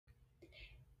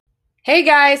Hey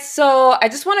guys, so I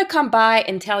just want to come by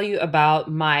and tell you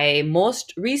about my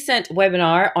most recent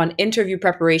webinar on interview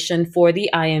preparation for the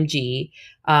IMG.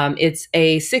 It's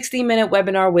a 60-minute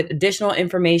webinar with additional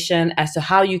information as to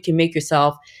how you can make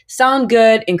yourself sound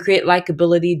good and create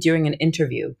likability during an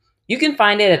interview. You can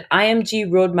find it at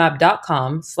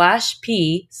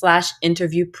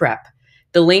imgroadmap.com/p/interview prep.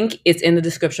 The link is in the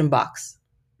description box.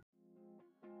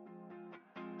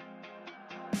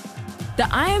 The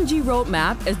IMG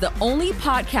Roadmap is the only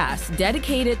podcast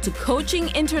dedicated to coaching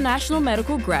international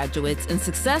medical graduates in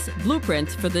success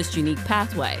blueprints for this unique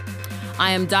pathway.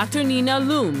 I am Dr. Nina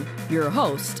Loom, your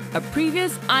host, a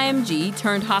previous IMG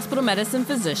turned hospital medicine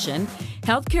physician,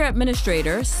 healthcare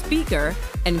administrator, speaker,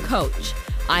 and coach.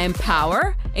 I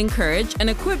empower, encourage, and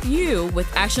equip you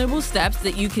with actionable steps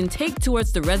that you can take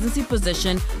towards the residency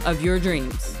position of your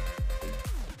dreams.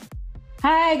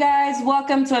 Hi, guys.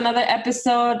 Welcome to another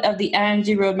episode of the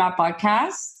IMG Roadmap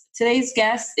podcast. Today's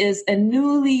guest is a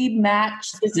newly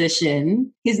matched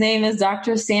physician. His name is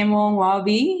Dr. Samuel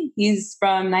Nwaobi. He's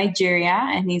from Nigeria,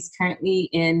 and he's currently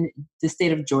in the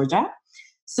state of Georgia.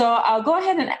 So I'll go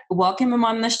ahead and welcome him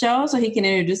on the show so he can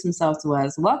introduce himself to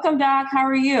us. Welcome, Doc. How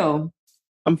are you?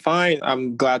 I'm fine.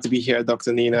 I'm glad to be here,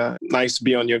 Dr. Nina. Nice to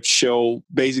be on your show.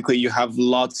 Basically, you have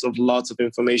lots of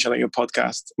information on your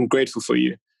podcast. I'm grateful for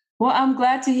you. Well, I'm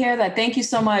glad to hear that. Thank you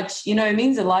so much. You know, it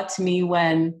means a lot to me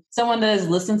when someone that has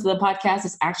listened to the podcast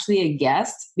is actually a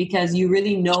guest, because you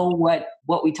really know what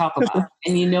we talk about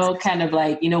and you know kind of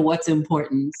like, you know, what's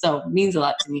important. So it means a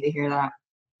lot to me to hear that.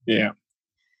 Yeah.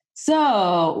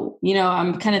 So, you know,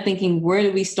 I'm kind of thinking, where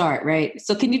do we start, right?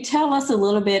 So can you tell us a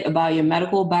little bit about your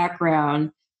medical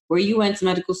background, where you went to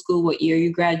medical school, what year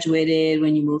you graduated,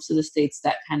 when you moved to the States,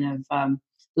 that kind of,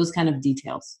 those kind of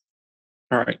details.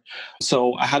 All right.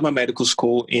 So I had my medical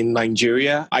school in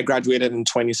Nigeria. I graduated in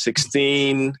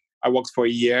 2016. I worked for a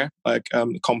year, like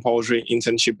compulsory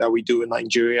internship that we do in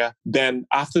Nigeria. Then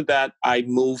after that, I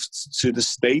moved to the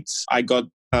States. I got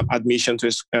admission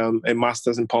to a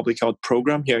master's in public health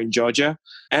program here in Georgia.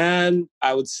 And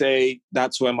I would say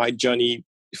that's where my journey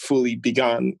fully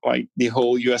began, like the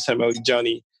whole USMLE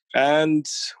journey. And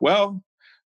well,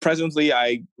 presently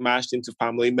I matched into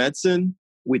family medicine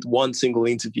with one single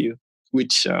interview,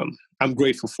 which I'm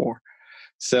grateful for.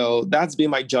 So that's been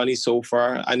my journey so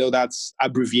far. I know that's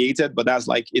abbreviated, but that's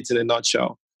like it's in a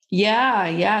nutshell.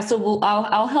 Yeah. So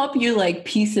I'll help you like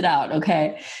piece it out.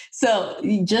 Okay. So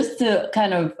just to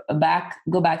kind of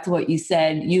go back to what you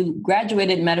said, you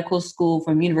graduated medical school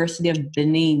from University of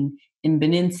Benin in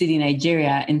Benin City,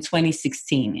 Nigeria in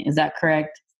 2016. Is that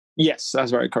correct? Yes,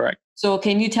 that's very correct. So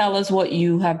can you tell us what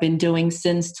you have been doing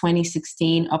since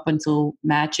 2016 up until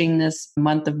matching this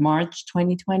month of March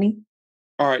 2020?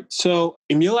 All right. So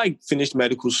Emil, I finished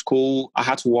medical school. I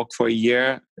had to work for a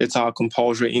year. It's our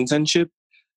compulsory internship.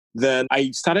 Then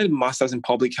I started a master's in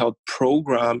public health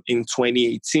program in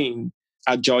 2018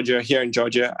 at Georgia, here in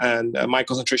Georgia. And my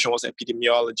concentration was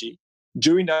epidemiology.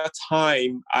 During that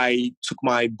time, I took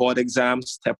my board exams,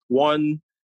 step 1,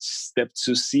 step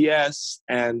 2 CS,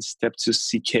 and step 2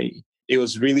 CK. It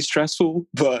was really stressful,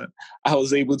 but I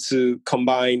was able to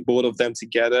combine both of them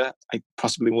together. I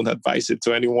possibly won't advise it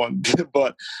to anyone,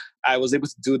 but I was able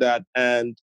to do that.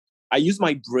 And I used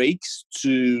my breaks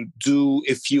to do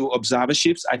a few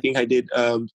observerships. I think I did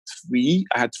 3.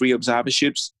 I had 3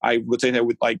 observerships. I rotated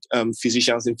with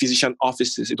physicians in physician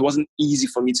offices. It wasn't easy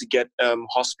for me to get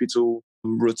hospital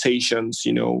rotations,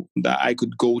 that I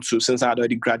could go to since I had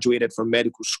already graduated from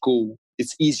medical school.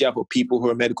 It's easier for people who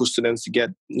are medical students to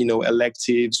get,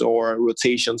 electives or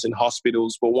rotations in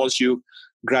hospitals. But once you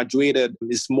graduated,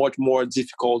 it's much more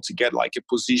difficult to get like a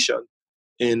position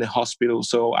in a hospital.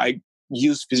 So I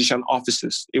used physician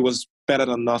offices. It was better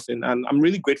than nothing. And I'm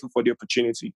really grateful for the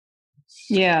opportunity.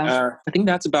 Yeah. I think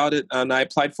that's about it. And I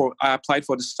applied for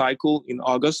the cycle in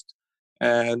August.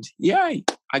 And I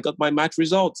got my match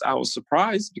results. I was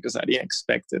surprised because I didn't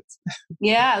expect it.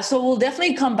 Yeah. So we'll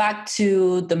definitely come back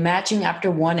to the matching after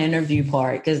one interview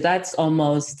part, because that's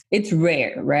it's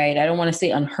rare, right? I don't want to say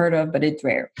unheard of, but it's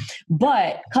rare.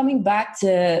 But coming back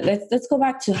to, let's go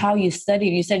back to how you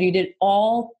studied. You said you did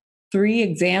all 3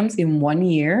 exams in 1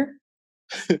 year.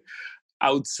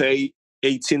 I would say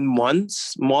 18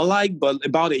 months, more like, but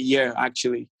about a year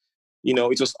actually. It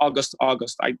was August.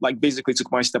 I basically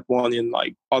took my step 1 in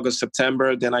August,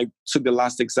 September. Then I took the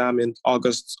last exam in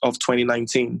August of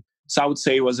 2019. So I would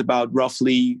say it was about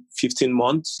roughly 15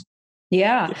 months.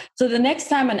 Yeah. So the next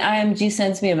time an IMG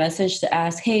sends me a message to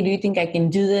ask, hey, do you think I can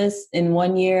do this in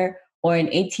 1 year or in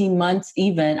 18 months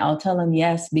even, I'll tell them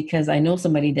yes, because I know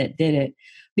somebody that did it.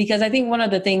 Because I think one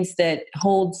of the things that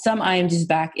holds some IMGs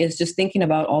back is just thinking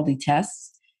about all the tests.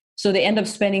 So they end up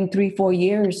spending 3-4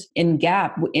 years in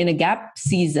a gap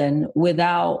season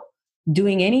without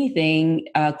doing anything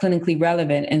clinically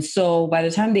relevant. And so by the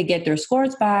time they get their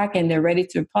scores back and they're ready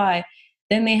to apply,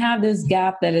 then they have this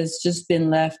gap that has just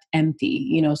been left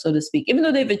empty, so to speak, even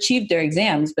though they've achieved their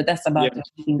exams, but that's about the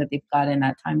only thing that they've got in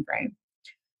that time frame.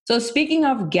 So speaking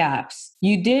of gaps,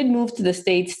 you did move to the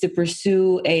States to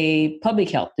pursue a public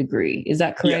health degree. Is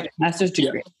that correct? Yeah. Master's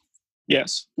degree. Yeah.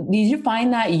 Yes. Did you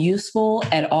find that useful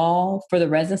at all for the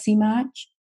residency match?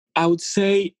 I would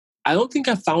say, I don't think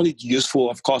I found it useful,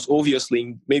 of course,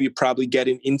 obviously, maybe probably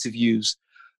getting interviews,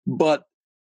 but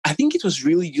I think it was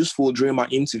really useful during my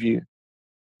interview.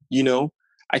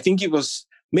 I think it was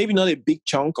maybe not a big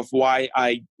chunk of why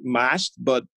I matched,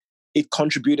 but it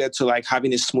contributed to like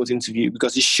having a smooth interview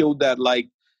because it showed that like,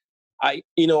 I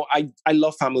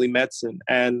love family medicine,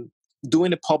 and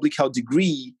doing a public health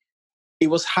degree, it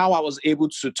was how I was able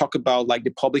to talk about like the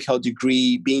public health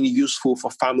degree being useful for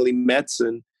family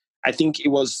medicine. I think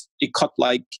it caught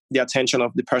like the attention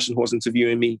of the person who was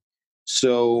interviewing me.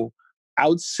 So I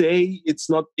would say it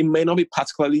may not be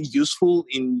particularly useful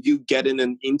in you getting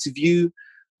an interview,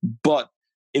 but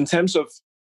in terms of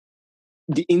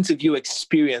the interview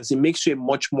experience, it makes you a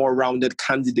much more rounded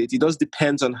candidate. It does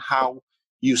depend on how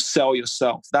you sell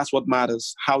yourself. That's what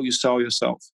matters, how you sell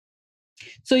yourself.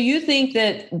 So you think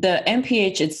that the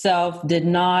MPH itself did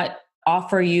not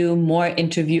offer you more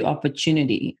interview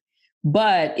opportunity,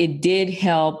 but it did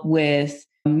help with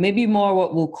maybe more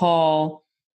what we'll call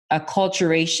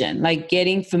acculturation, like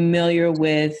getting familiar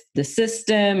with the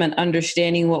system and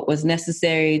understanding what was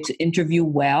necessary to interview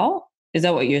well? Is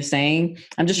that what you're saying?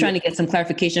 I'm just trying to get some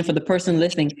clarification for the person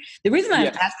listening. The reason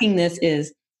I'm asking this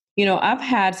is, I've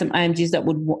had some IMGs that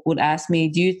would ask me,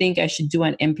 do you think I should do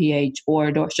an MPH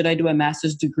or should I do a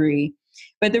master's degree?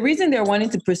 But the reason they're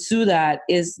wanting to pursue that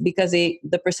is because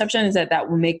the perception is that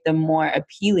will make them more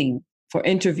appealing for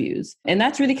interviews. And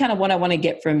that's really kind of what I want to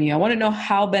get from you. I want to know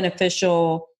how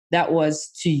beneficial that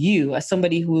was to you as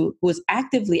somebody who was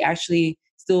actively actually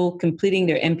still completing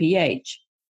their MPH.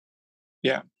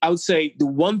 Yeah, I would say the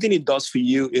one thing it does for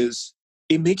you is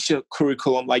it makes your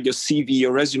curriculum, like your CV,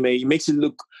 your resume, it makes it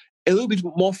look a little bit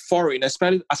more foreign,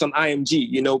 especially as an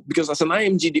IMG, because as an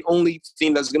IMG, the only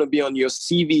thing that's going to be on your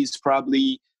CV is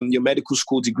probably your medical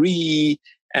school degree.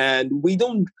 And we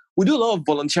do a lot of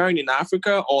volunteering in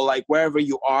Africa or like wherever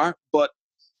you are, but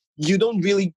you don't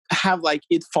really have like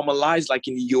it formalized like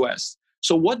in the US.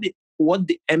 So what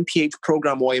the MPH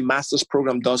program or a master's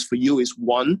program does for you is,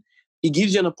 one, it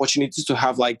gives you an opportunity to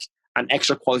have like an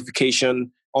extra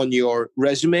qualification on your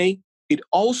resume. It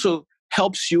also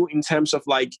helps you in terms of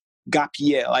like gap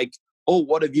year, like, oh,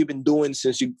 what have you been doing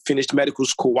since you finished medical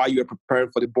school while you were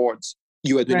preparing for the boards?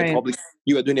 You were doing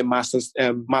you were doing a master's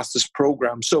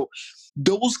program. So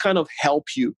those kind of help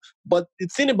you. But the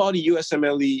thing about the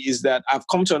USMLE is that I've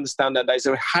come to understand that there's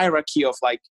a hierarchy of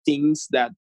like things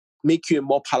that make you a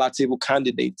more palatable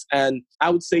candidate. And I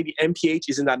would say the MPH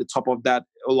isn't at the top of that,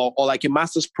 or like a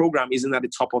master's program isn't at the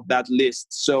top of that list.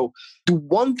 So the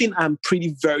one thing I'm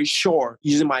pretty very sure,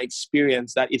 using my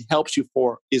experience, that it helps you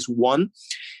for is, one,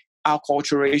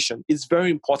 acculturation. It's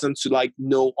very important to like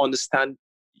understand,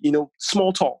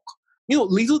 small talk,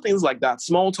 little things like that,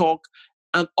 small talk.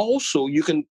 And also you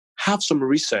can have some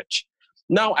research.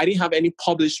 Now, I didn't have any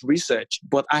published research,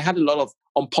 but I had a lot of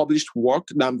unpublished work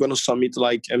that I'm going to submit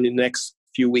like in the next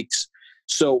few weeks.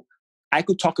 So I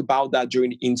could talk about that during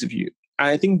the interview. And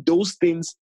I think those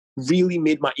things really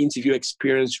made my interview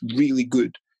experience really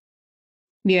good.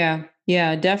 Yeah,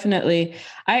 definitely.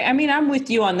 I mean, I'm with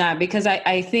you on that because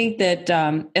I think that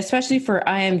especially for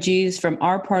IMGs from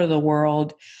our part of the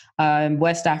world,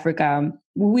 West Africa,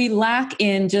 we lack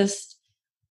in just,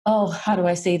 how do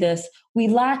I say this? We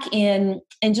lack in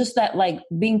just that, like,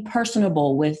 being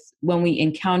personable with when we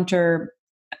encounter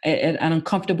an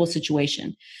uncomfortable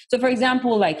situation. So for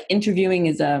example, like interviewing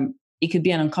it could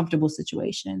be an uncomfortable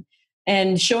situation,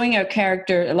 and showing our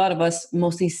character, a lot of us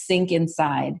mostly sink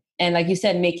inside. And like you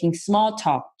said, making small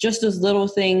talk, just those little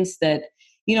things that,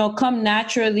 come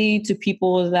naturally to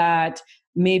people that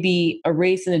maybe are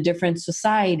raised in a different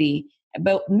society.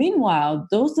 But meanwhile,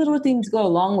 those little things go a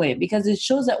long way because it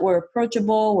shows that we're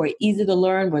approachable, we're easy to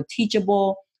learn, we're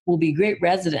teachable, we'll be great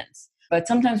residents. But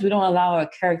sometimes we don't allow our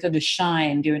character to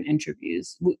shine during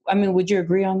interviews. I mean, would you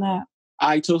agree on that?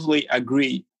 I totally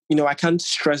agree. I can't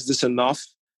stress this enough.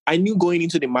 I knew going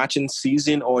into the matching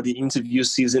season or the interview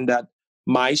season that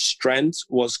my strength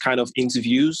was kind of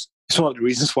interviews. It's one of the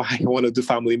reasons why I want to do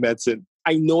family medicine.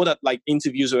 I know that like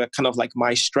interviews are kind of like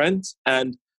my strength,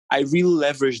 and I really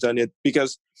leveraged on it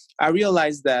because I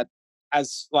realized that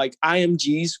as like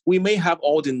IMGs, we may have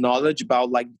all the knowledge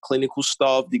about like clinical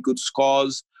stuff, the good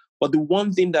scores, but the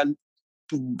one thing that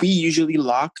we usually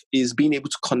lack is being able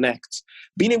to connect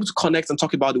and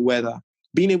talk about the weather,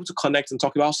 being able to connect and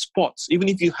talk about sports, even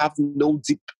if you have no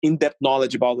deep, in-depth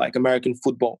knowledge about like American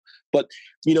football. But,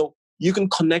 you can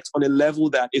connect on a level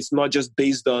that it's not just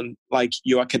based on like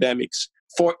your academics.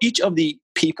 For each of the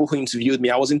people who interviewed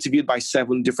me, I was interviewed by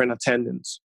 7 different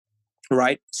attendants,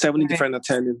 right? 7 Right. different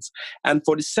attendants. And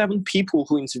for the 7 people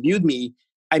who interviewed me,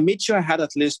 I made sure I had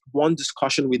at least one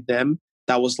discussion with them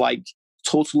that was like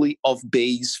totally off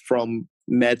base from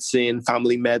medicine,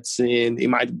 family medicine. It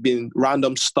might have been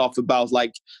random stuff about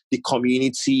like the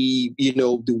community,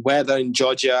 the weather in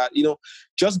Georgia,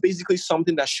 just basically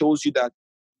something that shows you that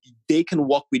they can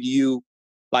work with you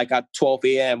like at 12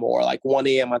 a.m. or like 1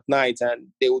 a.m. at night and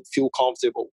they would feel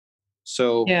comfortable.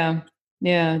 So, Yeah,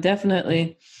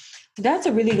 definitely. That's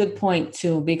a really good point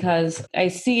too, because I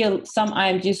see some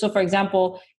IMG. So for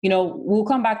example, we'll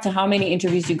come back to how many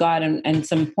interviews you got and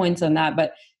some points on that.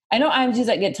 But I know IMGs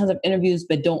that get tons of interviews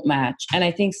but don't match. And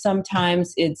I think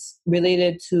sometimes it's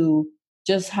related to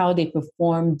just how they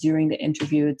perform during the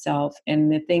interview itself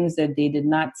and the things that they did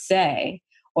not say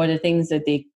or the things that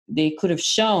they could have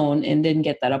shown and didn't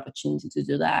get that opportunity to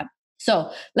do that.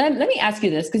 So let me ask you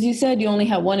this, because you said you only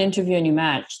had one interview and you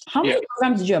matched. How many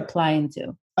programs did you apply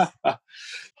into?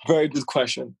 Very good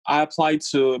question. I applied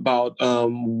to about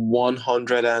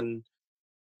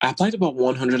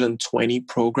 120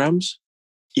 programs.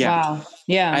 Yeah. Wow.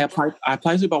 Yeah. I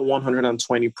applied to about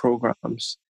 120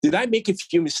 programs. Did I make a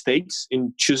few mistakes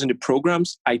in choosing the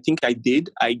programs? I think I did.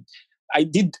 I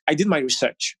did my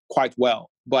research quite well.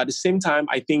 But at the same time,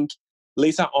 I think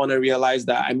later on I realized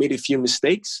that I made a few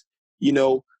mistakes.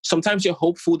 Sometimes you're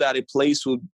hopeful that a place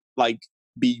would like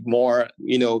be more,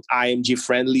 IMG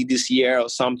friendly this year or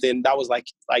something. That was like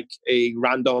a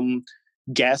random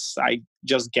guess. I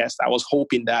just guessed. I was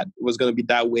hoping that it was going to be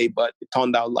that way, but it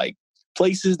turned out like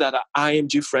places that are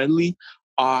IMG friendly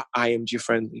are IMG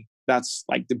friendly. That's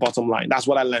like the bottom line. That's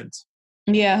what I learned.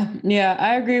 Yeah,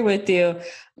 I agree with you.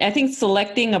 I think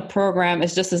selecting a program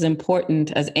is just as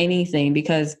important as anything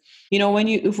because,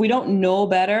 if we don't know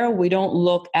better, we don't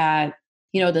look at,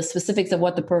 the specifics of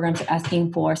what the program's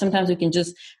asking for. Sometimes we can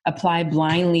just apply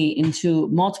blindly into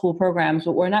multiple programs,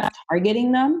 but we're not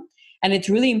targeting them. And it's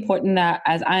really important that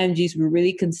as IMGs, we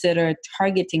really consider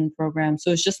targeting programs.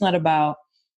 So it's just not about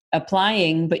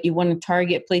applying, but you want to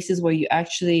target places where you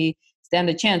actually stand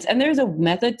a chance. And there's a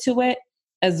method to it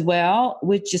as well,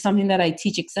 which is something that I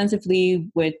teach extensively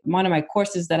with one of my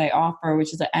courses that I offer,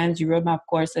 which is the IMG Roadmap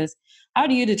courses. How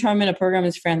do you determine a program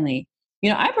is friendly?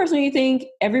 I personally think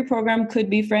every program could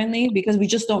be friendly because we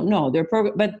just don't know.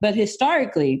 But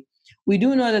historically, we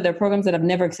do know that there are programs that have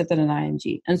never accepted an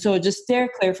IMG. And so just steer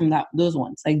clear from those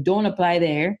ones. Like don't apply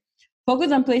there.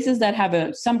 Focus on places that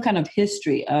have some kind of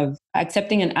history of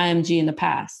accepting an IMG in the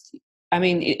past. I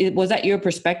mean, was that your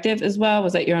perspective as well?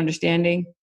 Was that your understanding?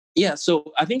 Yeah,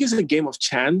 so I think it's a game of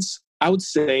chance. I would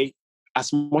say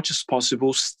as much as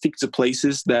possible, stick to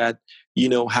places that,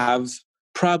 have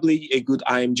probably a good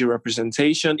IMG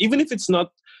representation, even if it's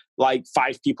not like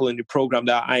 5 people in the program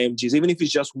that are IMGs, even if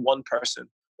it's just one person,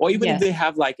 or even if they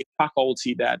have like a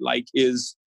faculty that like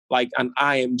is like an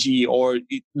IMG or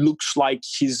it looks like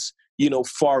he's,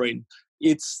 foreign,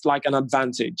 it's like an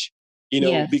advantage,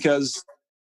 because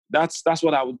that's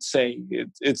what I would say.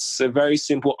 It's a very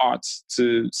simple art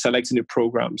to selecting the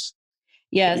programs.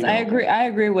 Yes, I agree. I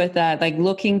agree with that. Like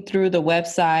looking through the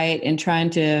website and trying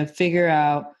to figure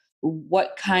out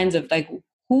what kinds of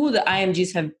who the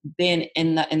IMGs have been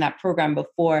in that program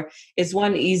before is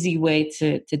one easy way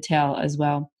to tell as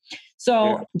well.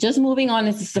 So just moving on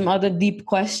into some other deep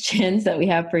questions that we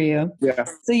have for you. Yeah.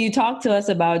 So you talked to us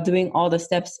about doing all the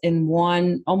steps in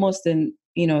almost in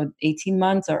 18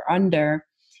 months or under.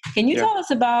 Can you tell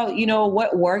us about,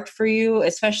 what worked for you,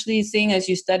 especially seeing as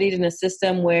you studied in a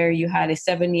system where you had a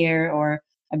 7-year or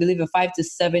I believe a 5 to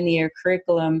 7 year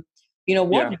curriculum?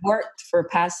 What worked for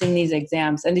passing these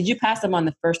exams? And did you pass them on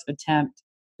the first attempt?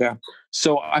 Yeah.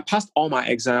 So I passed all my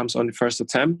exams on the first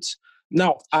attempt.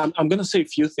 Now, I'm going to say a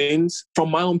few things from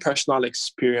my own personal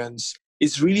experience.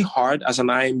 It's really hard as an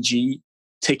IMG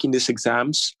taking these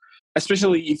exams,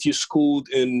 especially if you schooled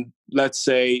in, let's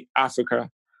say, Africa,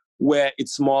 where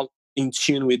it's more in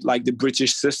tune with like the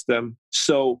British system.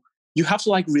 So you have to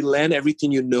like relearn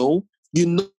everything you know.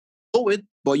 You know it,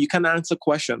 but you can answer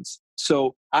questions.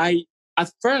 So at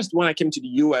first, when I came to the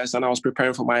US and I was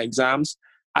preparing for my exams,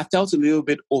 I felt a little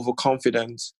bit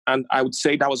overconfident. And I would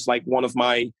say that was like one of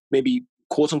my maybe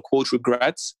quote unquote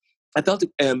regrets. I felt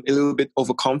a little bit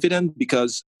overconfident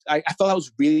because I felt I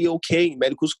was really okay in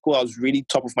medical school. I was really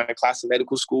top of my class in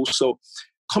medical school. So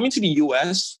coming to the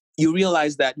US, you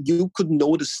realize that you could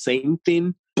know the same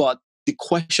thing, but the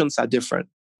questions are different.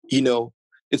 You know,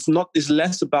 it's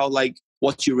less about like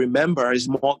what you remember, it's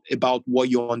more about what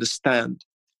you understand.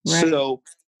 Right. So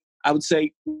I would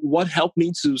say what helped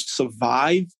me to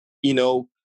survive, you know,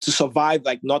 to survive,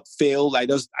 like not fail. I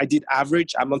did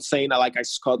average. I'm not saying that like I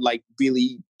scored like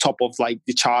really top of like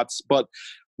the charts, but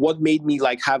what made me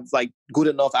like have like good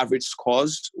enough average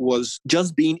scores was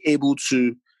just being able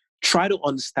to try to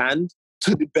understand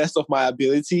to the best of my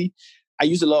ability. I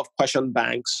use a lot of question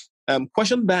banks.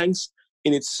 Question banks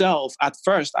in itself, at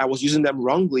first, I was using them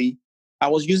wrongly. I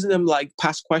was using them like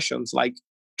past questions, like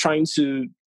trying to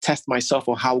test myself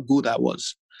on how good I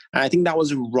was. And I think that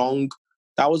was a wrong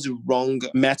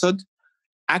method.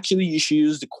 Actually, you should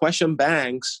use the question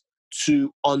banks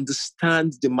to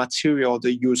understand the material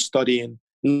that you're studying,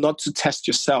 not to test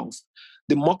yourself.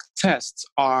 The mock tests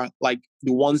are like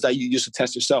the ones that you use to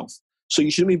test yourself. So you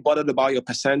shouldn't be bothered about your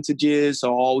percentages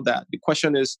or all that. The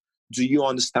question is, do you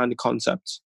understand the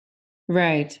concept?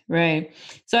 Right, right.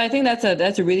 So I think that's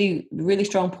a really really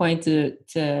strong point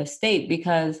to state,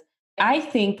 because I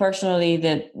think personally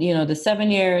that, you know, the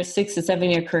 7 year, 6 to 7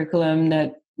 year curriculum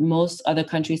that most other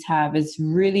countries have is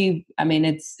really, I mean,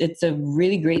 it's a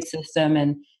really great system,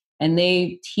 and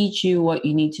they teach you what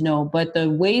you need to know. But the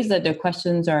ways that their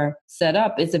questions are set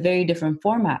up is a very different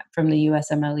format from the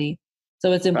USMLE.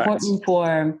 So it's Facts. important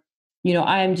for, you know,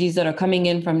 IMGs that are coming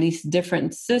in from these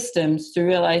different systems to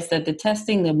realize that the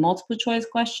testing, the multiple choice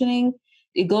questioning,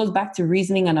 it goes back to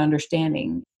reasoning and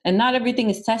understanding. And not everything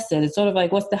is tested. It's sort of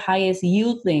like what's the highest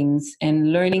yield things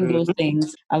and learning those Mhm.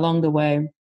 things along the way.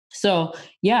 So,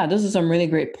 yeah, those are some really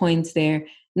great points there.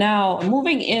 Now,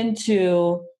 moving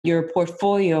into your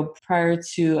portfolio prior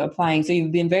to applying. So,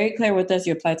 you've been very clear with us.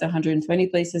 You applied to 120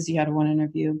 places, you had one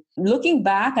interview. Looking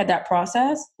back at that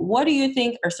process, what do you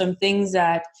think are some things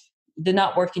that did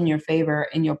not work in your favor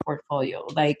in your portfolio?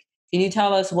 Like, can you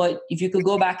tell us what, if you could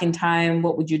go back in time,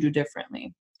 what would you do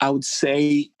differently? I would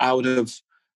say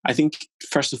I think,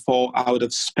 first of all, I would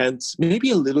have spent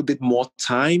maybe a little bit more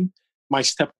time. My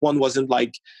step one wasn't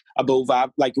like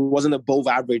like it wasn't above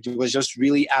average. It was just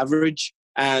really average.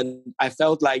 And I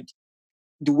felt like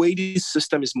the way this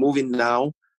system is moving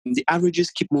now, the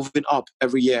averages keep moving up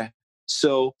every year.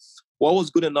 So what was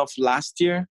good enough last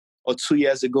year or 2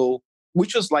 years ago,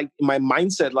 which was like my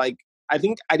mindset, like I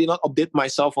think I did not update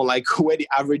myself on like where the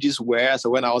averages were. So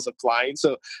when I was applying,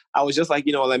 so I was just like,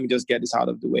 let me just get this out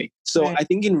of the way. So Right. I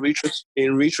think in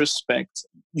retrospect,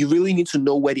 you really need to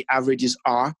know where the averages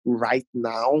are right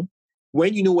now.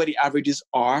 When you know where the averages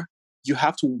are, you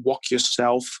have to walk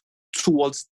yourself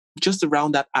towards just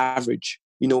around that average,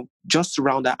 just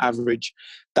around that average.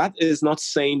 That is not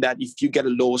saying that if you get a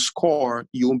lower score,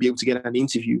 you won't be able to get an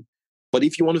interview. But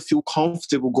if you want to feel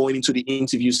comfortable going into the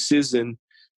interview season,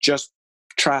 just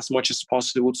try as much as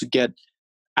possible to get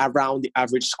around the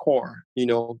average score,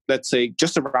 let's say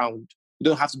just around. You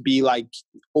don't have to be like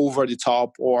over the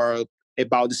top or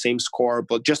about the same score,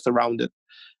 but just around it.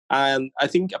 And I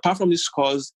think apart from the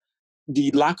scores,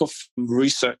 the lack of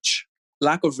research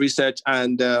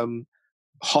and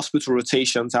hospital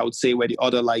rotations, I would say, were the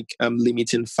other like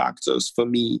limiting factors for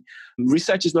me.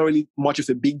 Research is not really much of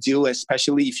a big deal,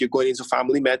 especially if you're going into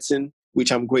family medicine,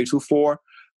 which I'm grateful for.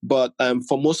 But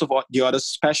for most of the other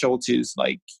specialties,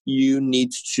 like you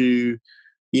need to,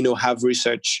 have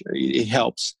research. It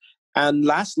helps. And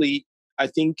lastly, I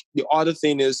think the other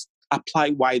thing is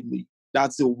apply widely.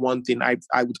 That's the one thing I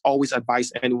would always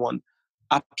advise anyone.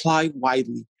 Apply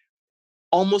widely.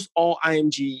 Almost all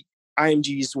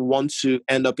IMGs want to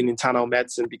end up in internal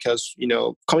medicine because,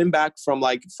 coming back from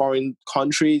like foreign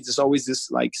countries, there's always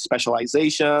this like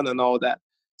specialization and all that.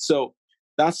 So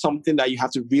that's something that you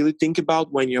have to really think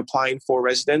about when you're applying for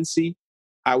residency.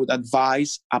 I would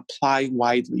advise apply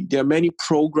widely. There are many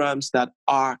programs that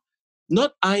are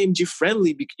not IMG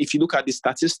friendly if you look at the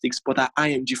statistics, but are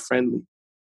IMG friendly.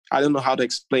 I don't know how to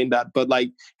explain that, but like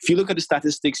if you look at the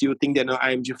statistics, you would think they're not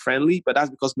IMG friendly, but that's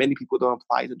because many people don't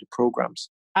apply to the programs.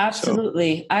 So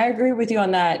Absolutely. I agree with you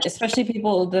on that, especially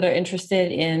people that are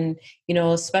interested in, you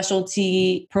know,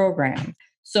 specialty programs.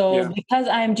 So yeah, because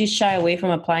IMG shy away from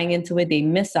applying into it, they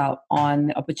miss out on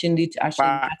the opportunity to actually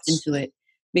invest facts. into it,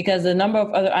 because the number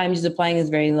of other IMGs applying is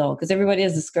very low because everybody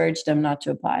has discouraged them not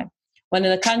to apply. When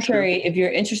in the True. contrary, if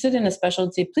you're interested in a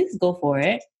specialty, please go for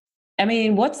it. I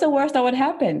mean, what's the worst that would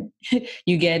happen?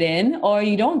 You get in or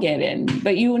you don't get in,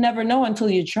 but you will never know until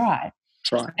you try.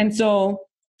 Try. And so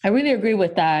I really agree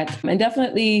with that. And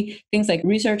definitely things like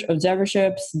research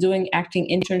observerships, doing acting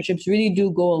internships really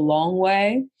do go a long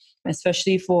way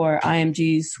especially for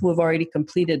IMGs who have already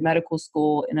completed medical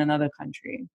school in another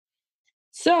country.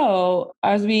 So,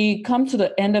 as we come to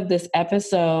the end of this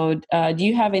episode, do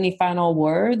you have any final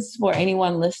words for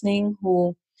anyone listening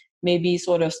who may be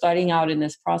sort of starting out in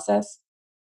this process?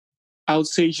 I would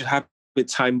say you should have a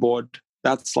time board.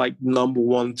 That's like number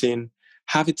one thing.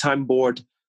 Have a time board,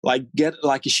 like get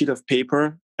like a sheet of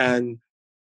paper and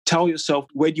tell yourself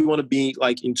where do you want to be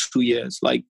like in 2 years.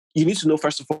 Like you need to know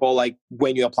first of all, like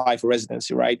when you apply for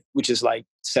residency, right? Which is like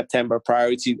September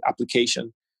priority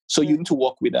application. So you need to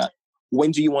work with that.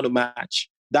 When do you want to match?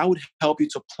 That would help you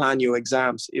to plan your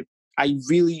exams. If I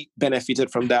really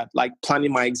benefited from that, like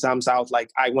planning my exams out, like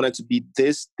I wanted to be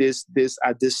this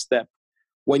at this step.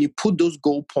 When you put those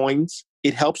goal points,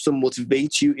 it helps to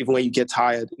motivate you even when you get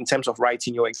tired in terms of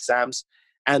writing your exams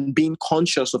and being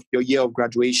conscious of your year of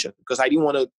graduation. Because I didn't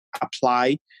want to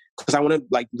apply because I wanted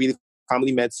like really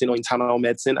family medicine or internal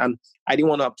medicine. And I didn't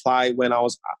want to apply when I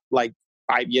was like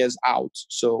 5 years out.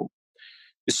 So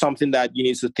it's something that you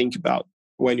need to think about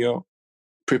when you're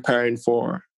preparing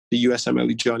for the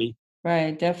USMLE journey.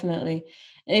 Right, definitely.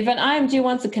 If an IMG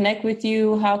wants to connect with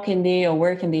you, how can they or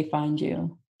where can they find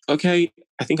you? Okay,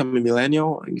 I think I'm a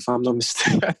millennial, if I'm not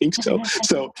mistaken. I think so.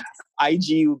 So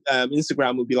IG,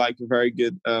 Instagram would be like a very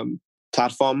good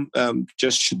platform.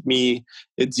 Just shoot me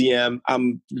a DM.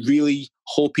 I'm really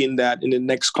hoping that in the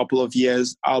next couple of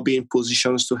years, I'll be in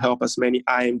positions to help as many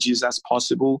IMGs as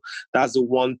possible. That's the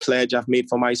one pledge I've made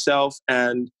for myself.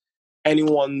 And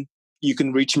anyone, you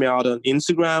can reach me out on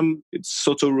Instagram. It's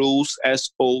Soto Rules,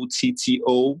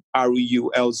 SOTTORULZ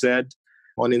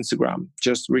on Instagram.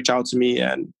 Just reach out to me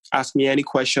and ask me any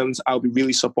questions. I'll be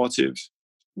really supportive.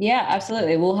 Yeah,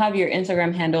 absolutely. We'll have your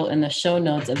Instagram handle in the show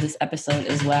notes of this episode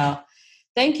as well.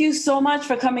 Thank you so much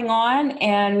for coming on,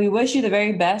 and we wish you the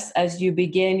very best as you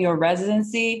begin your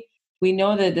residency. We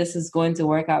know that this is going to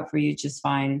work out for you just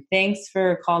fine. Thanks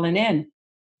for calling in.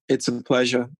 It's a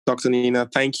pleasure, Dr. Nina.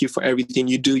 Thank you for everything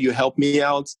you do. You help me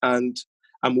out, and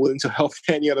I'm willing to help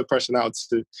any other person out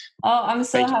too. Oh, I'm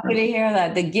so happy to hear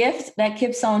that. The gift that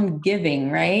keeps on giving,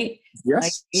 right? Yes.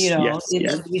 Like, yes.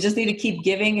 We just need to keep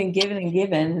giving and giving and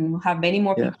giving, and we'll have many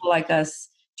more people like us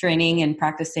training and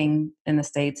practicing in the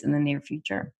States in the near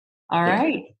future. All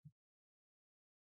right.